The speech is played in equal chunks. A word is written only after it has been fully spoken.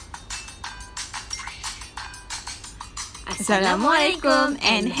Assalamualaikum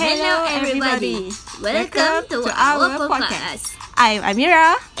and hello everybody. Welcome to our podcast. I'm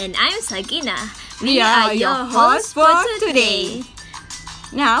Amira. And I'm Sakina. We are your hosts for today.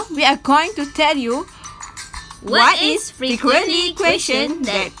 Now we are going to tell you What is frequently question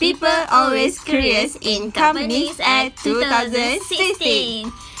that people always curious in companies at 2016?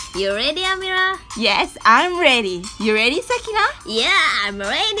 You ready, Amira? Yes, I'm ready. You ready, Sakina? Yeah, I'm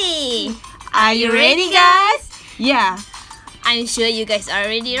ready. Are you ready, guys? Yeah. I'm sure you guys are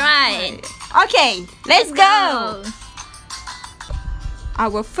ready, right? Okay, let's go.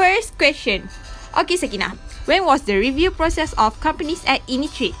 Our first question. Okay, Sakina. When was the review process of Companies Act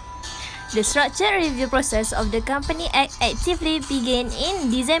initiated? The structured review process of the Company Act actively began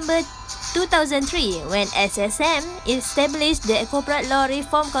in December 2003 when SSM established the Corporate Law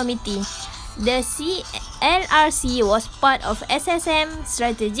Reform Committee. The CLRC was part of SSM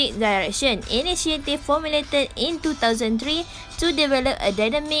Strategic Direction Initiative formulated in 2003 to develop a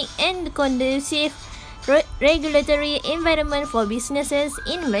dynamic and conducive regulatory environment for businesses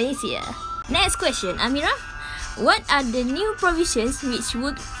in Malaysia. Next question, Amira. What are the new provisions which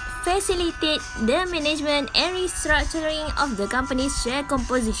would facilitate the management and restructuring of the company's share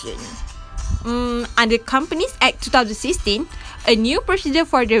composition? Under Companies Act 2016, a new procedure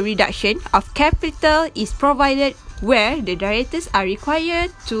for the reduction of capital is provided where the directors are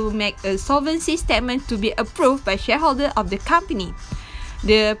required to make a solvency statement to be approved by shareholders of the company.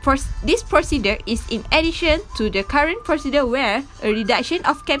 This procedure is in addition to the current procedure where a reduction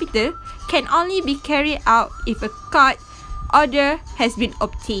of capital can only be carried out if a court order has been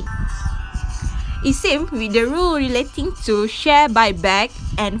obtained. It seems with the rule relating to share buyback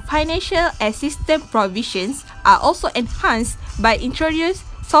and financial assistance provisions are also enhanced by introducing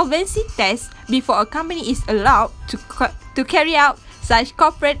solvency tests before a company is allowed to carry out such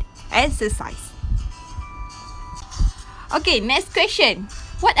corporate exercise. Okay, next question.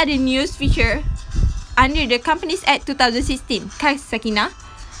 What are the new features under the Companies Act 2016? Sakina,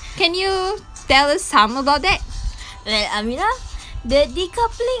 can you tell us some about that? Well, Amira, the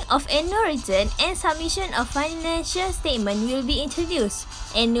decoupling of annual return and submission of financial statement will be introduced.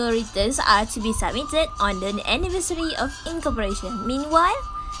 Annual returns are to be submitted on the anniversary of incorporation. Meanwhile,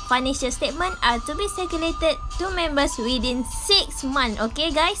 financial statements are to be circulated to members within 6 months.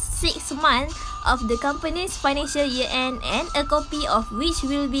 Okay, guys, 6 months of the company's financial year end, and a copy of which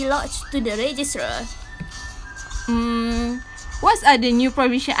will be lodged to the registrar. What are the new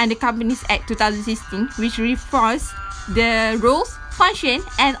provisions under Companies Act 2016 which refers the roles, function,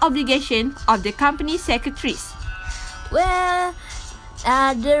 and obligation of the company secretaries? Well,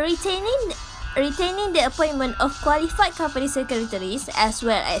 retaining the appointment of qualified company secretaries, as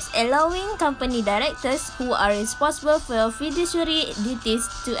well as allowing company directors who are responsible for fiduciary duties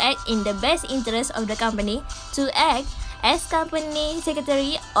to act in the best interest of the company to act as company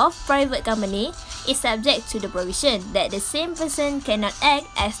secretary of private company is subject to the provision that the same person cannot act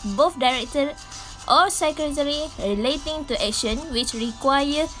as both director or secretary relating to action which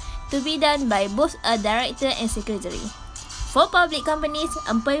require to be done by both a director and secretary. For public companies,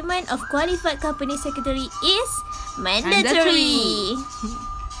 appointment of qualified company secretary is mandatory.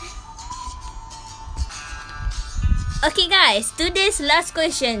 Okay, guys, today's last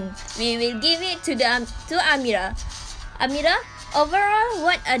question. We will give it to Amira. Amira, overall,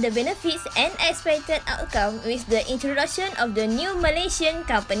 what are the benefits and expected outcome with the introduction of the new Malaysian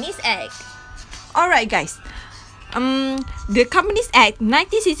Companies Act? Alright, guys. The Companies Act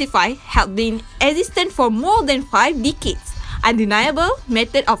 1965 has been existent for more than 5 decades. Undeniable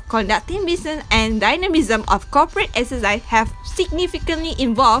method of conducting business and dynamism of corporate exercise have significantly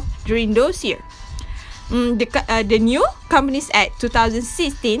evolved during those years. The new Companies Act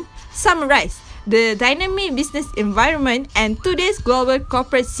 2016 summarizes the dynamic business environment and today's global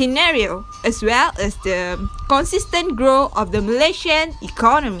corporate scenario, as well as the consistent growth of the Malaysian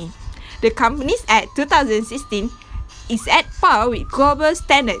economy. The Companies Act 2016 is at par with global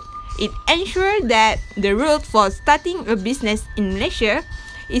standards. It ensures that the route for starting a business in Malaysia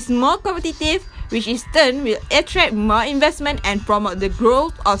is more competitive, which in turn will attract more investment and promote the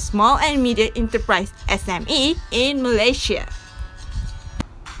growth of small and medium enterprise (SME) in Malaysia.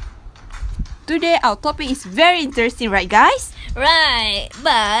 Today, our topic is very interesting, right, guys? Right,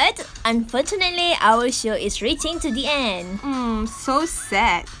 but unfortunately, our show is reaching to the end. So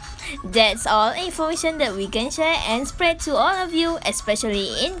sad. That's all information that we can share and spread to all of you, especially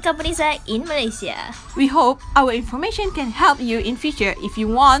in Companies Act in Malaysia. We hope our information can help you in future if you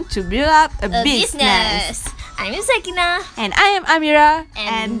want to build up a business. I'm Sakina. And I am Amira.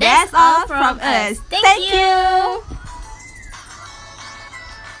 And that's all from us. Thank you.